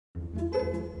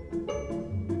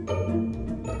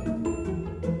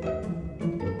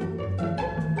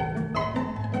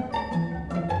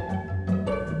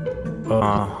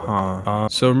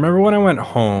So remember when I went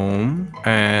home,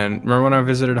 and remember when I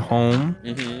visited home?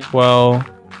 Mm-hmm. Well,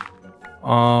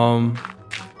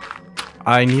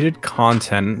 I needed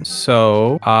content,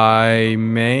 so I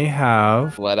may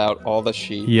have Let out all the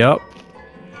sheep. Yep.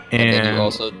 And then you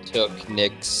also took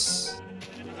Nick's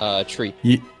tree.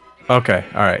 Okay.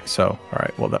 All right. So, all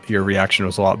right. Well, your reaction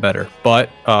was a lot better, but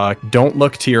don't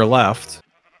look to your left.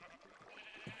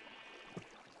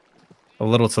 A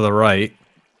little to the right.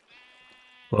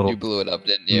 You blew it up,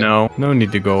 didn't you? No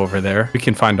need to go over there. We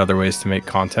can find other ways to make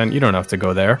content. You don't have to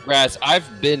go there. Razz,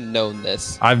 I've been known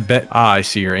this. I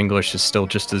see your English is still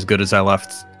just as good as I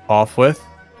left off with.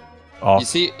 You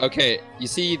see, okay, you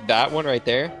see that one right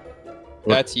there?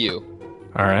 That's you.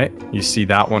 All right. You see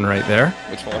that one right there?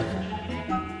 Which one?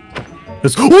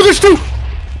 Oh, there's two!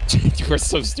 You are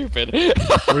so stupid.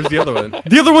 Where's the other one?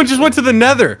 The other one just went to the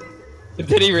nether.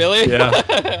 Did he really?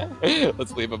 Yeah.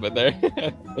 Let's leave him in there.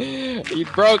 He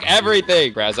broke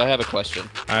everything. Razz, I have a question.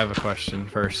 I have a question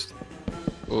first.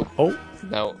 Ooh. Oh.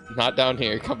 No, not down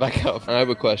here. Come back up. I have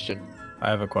a question. I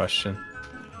have a question.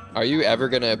 Are you ever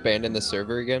going to abandon the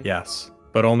server again? Yes.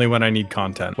 But only when I need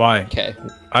content. Why? Okay.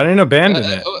 I didn't abandon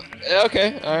it.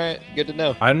 Okay, alright. Good to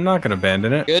know. I'm not gonna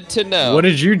abandon it. Good to know. What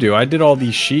did you do? I did all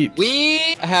these sheep. We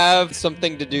have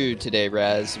something to do today,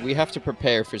 Razz. We have to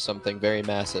prepare for something very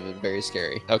massive and very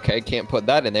scary. Okay, can't put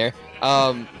that in there.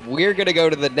 We're gonna go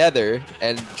to the nether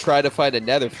and try to find a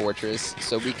nether fortress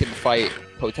so we can fight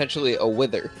potentially a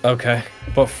wither. Okay.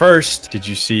 But first, did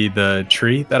you see the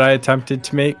tree that I attempted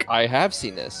to make? I have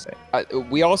seen this.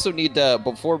 We also need to,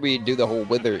 before we do the whole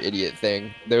wither idiot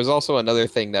thing, there's also another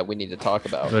thing that we need to talk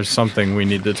about. There's something we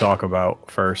need to talk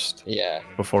about first. Yeah.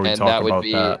 Before we talk about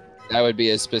that. That would be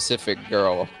a specific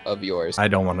girl of yours. I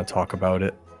don't want to talk about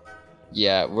it.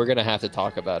 Yeah, we're gonna have to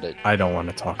talk about it. I don't want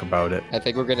to talk about it. I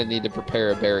think we're gonna need to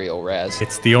prepare a burial, Razz.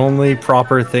 It's the only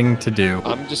proper thing to do.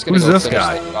 I'm just gonna Who's go this finish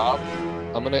guy? the job.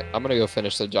 I'm gonna go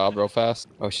finish the job real fast.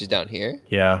 Oh, she's down here?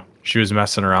 Yeah, she was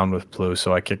messing around with Blue,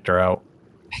 so I kicked her out.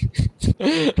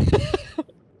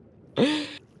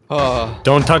 Oh.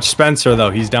 Don't touch Spencer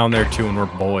though. He's down there too, and we're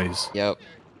boys. Yep.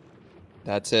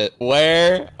 That's it.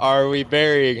 Where are we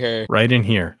burying her? Right in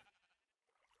here.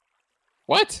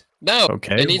 What? No.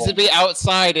 Okay. It needs to be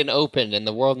outside and open, and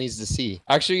the world needs to see.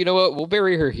 Actually, you know what? We'll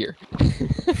bury her here.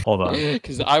 Hold on.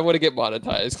 Because I want to get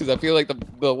monetized. Because I feel like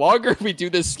the longer we do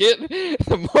this skit,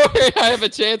 the more I have a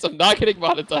chance of not getting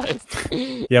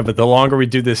monetized. Yeah, but the longer we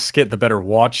do this skit, the better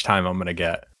watch time I'm gonna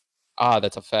get. Ah,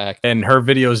 that's a fact. And her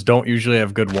videos don't usually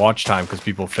have good watch time because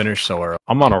people finish so early.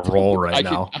 I'm on a roll right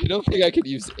now. I don't think I could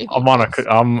use any. I'm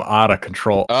out of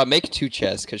control. Make 2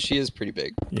 chests because she is pretty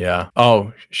big. Yeah.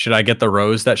 Oh, should I get the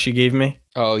rose that she gave me?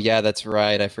 Oh yeah, that's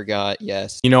right. I forgot.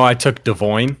 Yes. You know, I took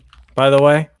Devoyne, by the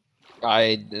way.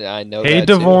 I know. Hey, that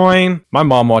too. Devoyne. My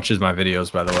mom watches my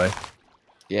videos, by the way.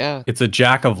 Yeah. It's a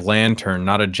jack-o'-lantern,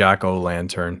 not a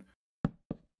jack-o'-lantern.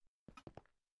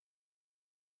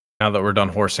 Now that we're done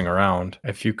horsing around,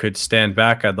 if you could stand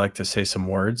back, I'd like to say some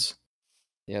words.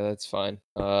 Yeah, that's fine.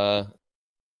 Oh,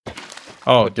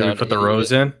 did we put the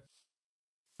rose in?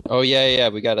 Oh yeah,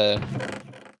 we gotta.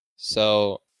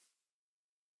 So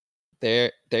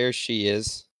there she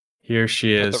is. Here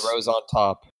she is. Put the rose on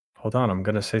top. Hold on, I'm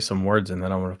gonna say some words and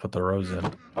then I'm gonna put the rose in.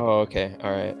 Oh, okay,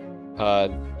 all right.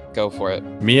 Go for it.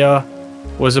 Mia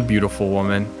was a beautiful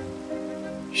woman.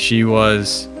 She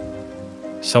was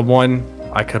someone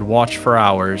I could watch for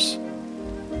hours.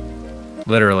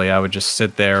 Literally, I would just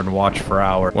sit there and watch for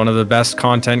hours. One of the best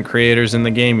content creators in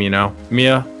the game, you know.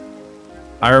 Mia,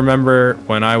 I remember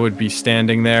when I would be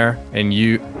standing there and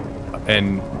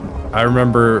I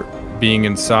remember being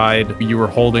inside. You were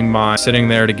holding sitting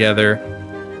there together,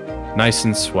 nice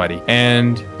and sweaty.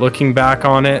 And looking back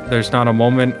on it, there's not a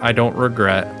moment I don't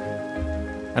regret.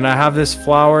 And I have this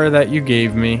flower that you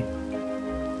gave me.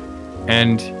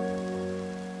 And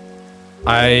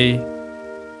I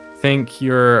think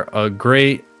you're a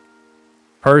great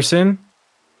person,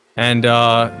 and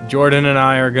Jordan and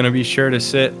I are going to be sure to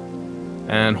sit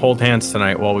and hold hands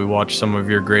tonight while we watch some of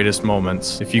your greatest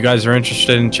moments. If you guys are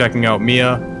interested in checking out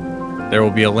Mia, there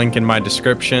will be a link in my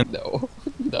description.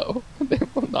 No, there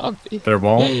will not be. There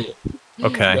won't?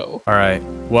 Okay. No. All right.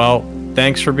 Well,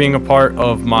 thanks for being a part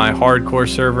of my hardcore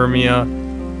server, Mia,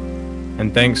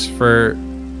 and thanks for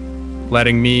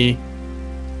letting me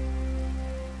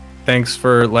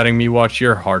watch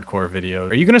your hardcore video.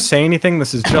 Are you going to say anything?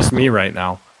 This is just me right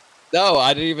now. No,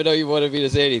 I didn't even know you wanted me to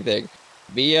say anything.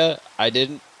 Mia, I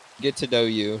didn't get to know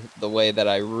you the way that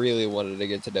I really wanted to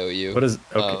get to know you. What is...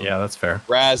 Okay, yeah, that's fair.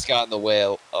 Razz got in the way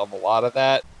of a lot of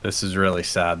that. This is really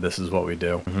sad. This is what we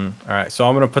do. All right, so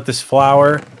I'm going to put this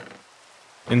flower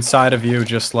inside of you,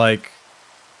 just like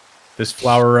this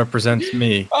flower represents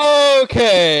me.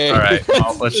 Okay. All right,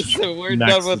 well, let's So we're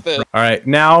done with this. All right,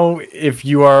 now if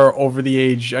you are over the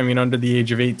age, under the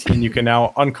age of 18, you can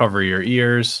now uncover your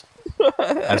ears,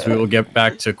 as we will get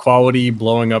back to quality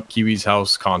blowing up Kiwi's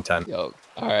house content. Yo,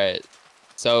 all right.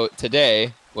 So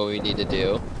today, what we need to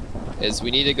do is we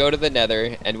need to go to the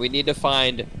Nether and we need to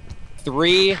find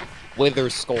 3 wither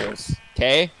skulls.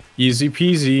 Okay? Easy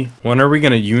peasy. When are we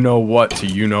gonna you-know-what to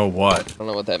you-know-what? I don't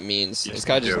know what that means. This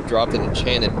guy just dropped an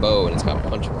enchanted bow and it's got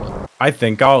punch on it. I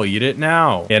think I'll eat it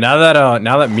now. Yeah, now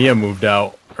that Mia moved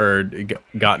out or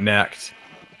got necked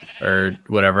or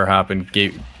whatever happened,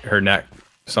 gave her neck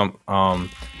some. I'm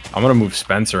gonna move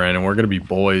Spencer in and we're gonna be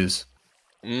boys.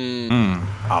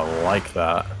 I like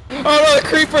that. Oh no, the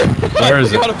creeper! Where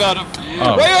is it? I forgot about him.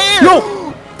 Oh. Right here! No!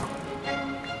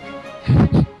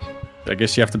 I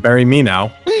guess you have to bury me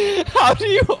now. How do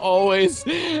you always...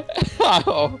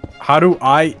 How? How do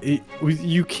I...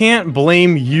 You can't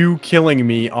blame you killing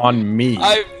me on me.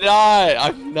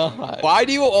 I'm not. Why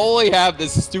do you only have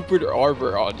this stupid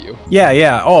armor on you?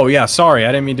 Yeah. Oh, yeah, sorry.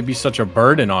 I didn't mean to be such a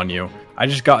burden on you. I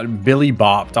just got Billy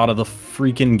bopped out of the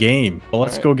freaking game. Well,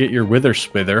 let's go get your wither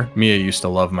spither. Mia used to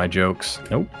love my jokes.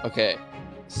 Nope. Okay,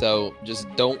 so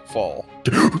just don't fall.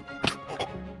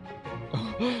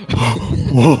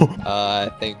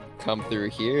 I think come through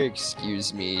here.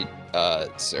 Excuse me,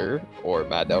 sir or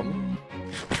madam.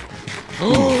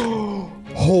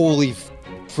 Holy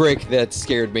frick, that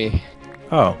scared me.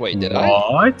 Oh. Wait, did I?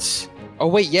 What? Oh,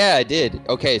 wait, yeah, I did.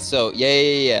 Okay, so,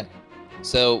 yeah.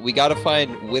 So, we gotta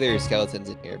find wither skeletons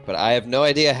in here, but I have no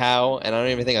idea how, and I don't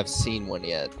even think I've seen one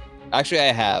yet. Actually,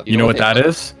 I have. You know what that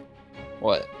is?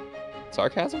 What?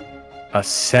 Sarcasm? A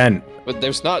scent. But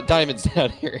there's not diamonds down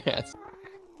here yet.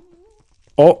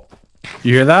 Oh,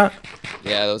 you hear that?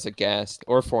 Yeah, that was a gas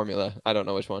or formula. I don't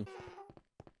know which one.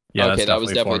 Yeah, okay, that was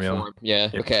definitely formula. form. Yeah.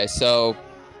 Yep. Okay, so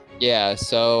yeah,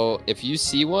 so if you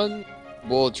see one,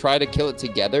 we'll try to kill it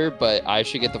together, but I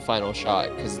should get the final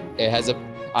shot because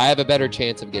I have a better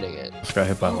chance of getting it. Just got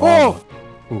hit by lava.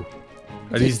 Ooh.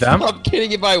 Are these them? Stop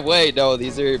getting in my way. No,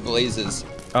 these are blazes.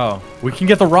 Oh, we can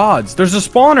get the rods. There's a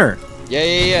spawner.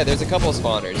 Yeah. There's a couple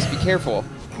spawners. Be careful.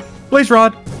 Blaze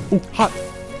rod. Ooh, hot.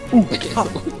 Ooh, hot.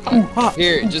 Ooh, hot.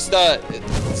 Here, just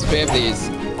spam these.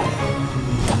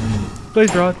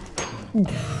 Blaze rod. Ooh,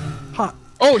 hot.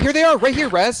 Oh, here they are, right here,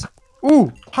 Razz.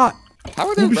 Ooh, hot. How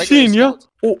are they regular seen ya? skeletons?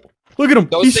 Oh, look at him.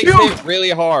 Those He's things huge. hit really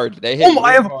hard. They hit. Oh,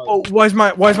 I have. Oh, why is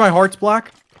my heart's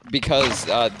black? Because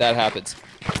that happens.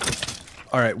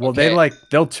 All right. Well, Okay.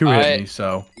 they'll two-hit me.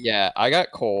 So Yeah, I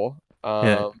got coal.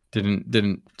 yeah,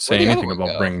 didn't say where'd the other anything one about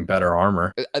go? bringing better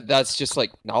armor. That's just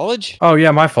like knowledge. Oh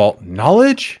yeah, my fault.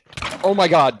 Knowledge? Oh my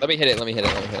god. Let me hit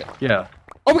it. Yeah.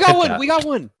 Oh, we got Hit one. that. We got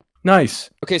one. Nice.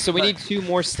 Okay, so we need 2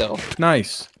 more still.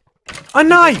 Nice. A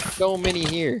knife. So many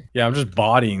here. Yeah, I'm just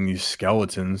bodying these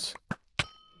skeletons.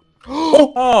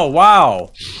 Oh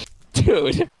wow.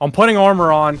 Dude. I'm putting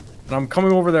armor on, and I'm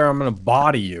coming over there. I'm gonna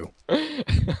body you.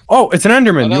 Oh, it's an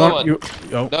Enderman. Another one.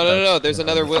 Oh, No. There's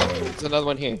another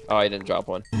one here. Oh, I didn't drop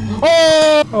one.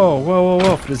 Oh,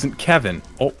 whoa. It isn't Kevin.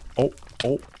 Oh. You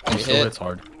Still hit? hits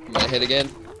hard. I'm gonna hit again.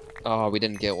 Oh, we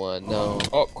didn't get one. No.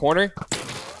 Oh, corner.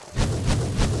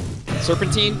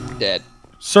 Serpentine. Dead.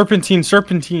 Serpentine.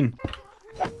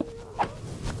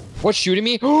 What's shooting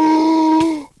me?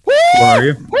 Where are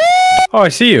you? Oh, I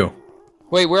see you.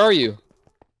 Wait, where are you?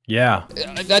 Yeah.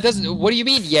 That doesn't. What do you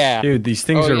mean? Yeah. Dude, these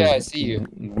things Oh, are yeah, I see you.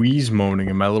 wheeze moaning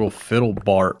in my little fiddle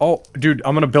bar. Oh, dude,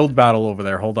 I'm gonna build battle over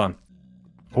there. Hold on.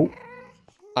 Oh,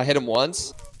 I hit him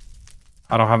once.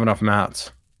 I don't have enough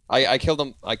mats. I killed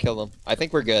him. I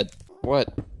think we're good.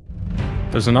 What?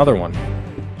 There's another one.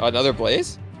 Another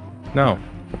blaze? No.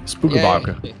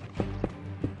 Spookabaka. Yay.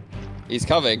 He's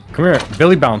coming. Come here.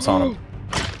 Billy bounce on him.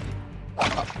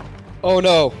 Oh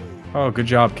no. Oh, good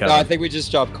job, No, I Kevin. think we just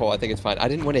dropped coal. I think it's fine. I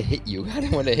didn't want to hit you. I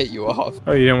didn't want to hit you off.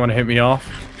 Oh, you didn't want to hit me off?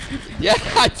 Yeah,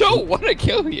 I don't want to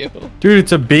kill you. Dude,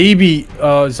 it's a baby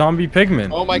zombie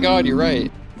pigman. Oh my god, you're right.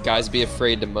 Guys be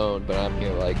afraid to moan, but I'm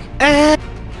here like...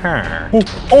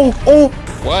 Oh!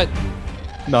 What?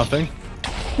 Nothing.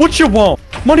 What you want?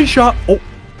 Money shot. Oh.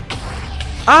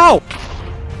 Ow!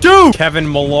 Dude! Kevin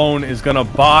Malone is gonna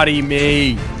body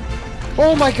me.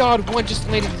 Oh my god, one just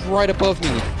landed right above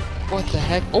me. What the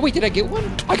heck? Oh wait, did I get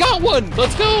one? I got one!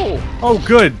 Let's go! Oh,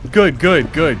 good.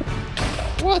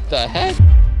 What the heck?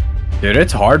 Dude,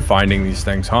 it's hard finding these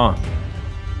things, huh?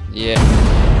 Yeah.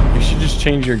 You should just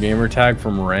change your gamer tag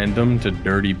from random to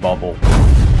dirty bubble.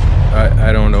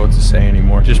 I don't know what to say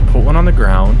anymore. Just put one on the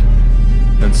ground,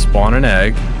 then spawn an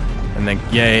egg, and then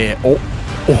yeah.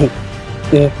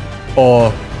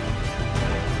 Oh.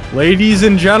 Ladies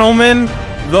and gentlemen,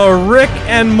 the Rick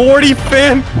and Morty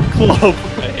fan club.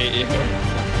 I hate you.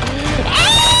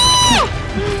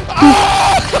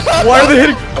 Why are they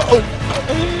hitting?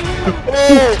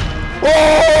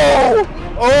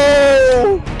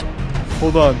 Oh!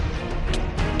 Hold on.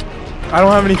 I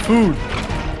don't have any food.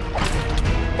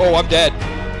 Oh, I'm dead.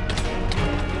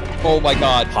 Oh my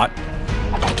god. Hot.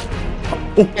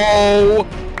 Oh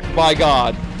my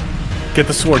god. Get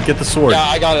the sword. Get the sword. Yeah,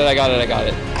 I got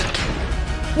it.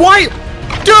 Why?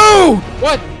 Dude!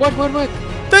 What?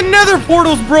 The nether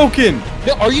portal's broken!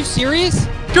 No, are you serious?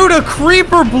 Dude, a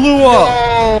creeper blew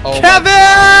up! Oh,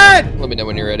 Kevin! let me know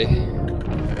when you're ready.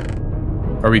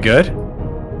 Are we good?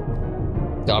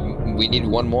 We need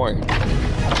one more.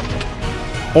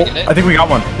 Oh, I think we got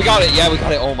one. We got it. Yeah, we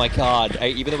got it. Oh my god.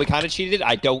 Even though we kind of cheated,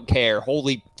 I don't care.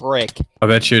 Holy frick. I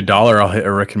bet you $1 I'll hit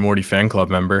a Rick and Morty fan club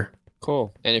member.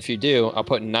 Cool. And if you do, I'll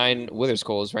put 9 wither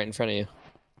skulls right in front of you.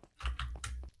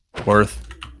 Worth.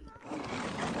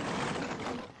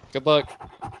 Good luck.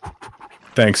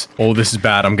 Thanks. Oh, this is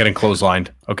bad. I'm getting clotheslined.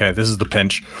 Okay, this is the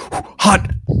pinch. Hot!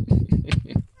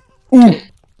 Ooh!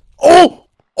 Oh!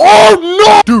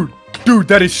 Oh, no! Dude,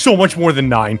 that is so much more than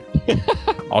 9.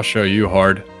 I'll show you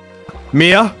hard.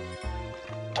 Mia?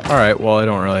 Alright, well, I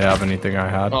don't really have anything I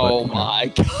had. Oh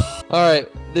my god.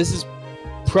 Alright, this is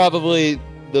probably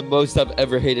the most I've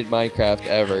ever hated Minecraft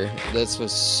ever. This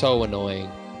was so annoying.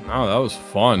 Oh, that was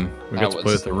fun. We got to play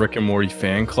was- with the Rick and Morty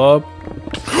fan club.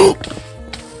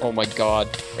 Oh my god.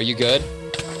 Are you good?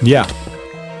 Yeah.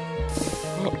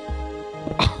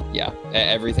 Yeah,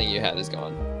 everything you had is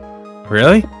gone.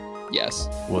 Really? Yes.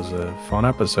 Was a fun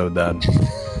episode then.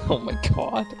 Oh my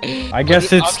god. I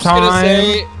guess it's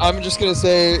time. I'm just gonna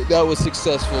say that was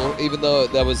successful, even though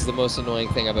that was the most annoying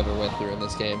thing I've ever went through in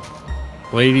this game.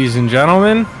 Ladies and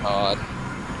gentlemen, God.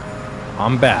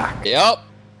 I'm back. Yep.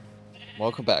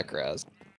 Welcome back, Razz.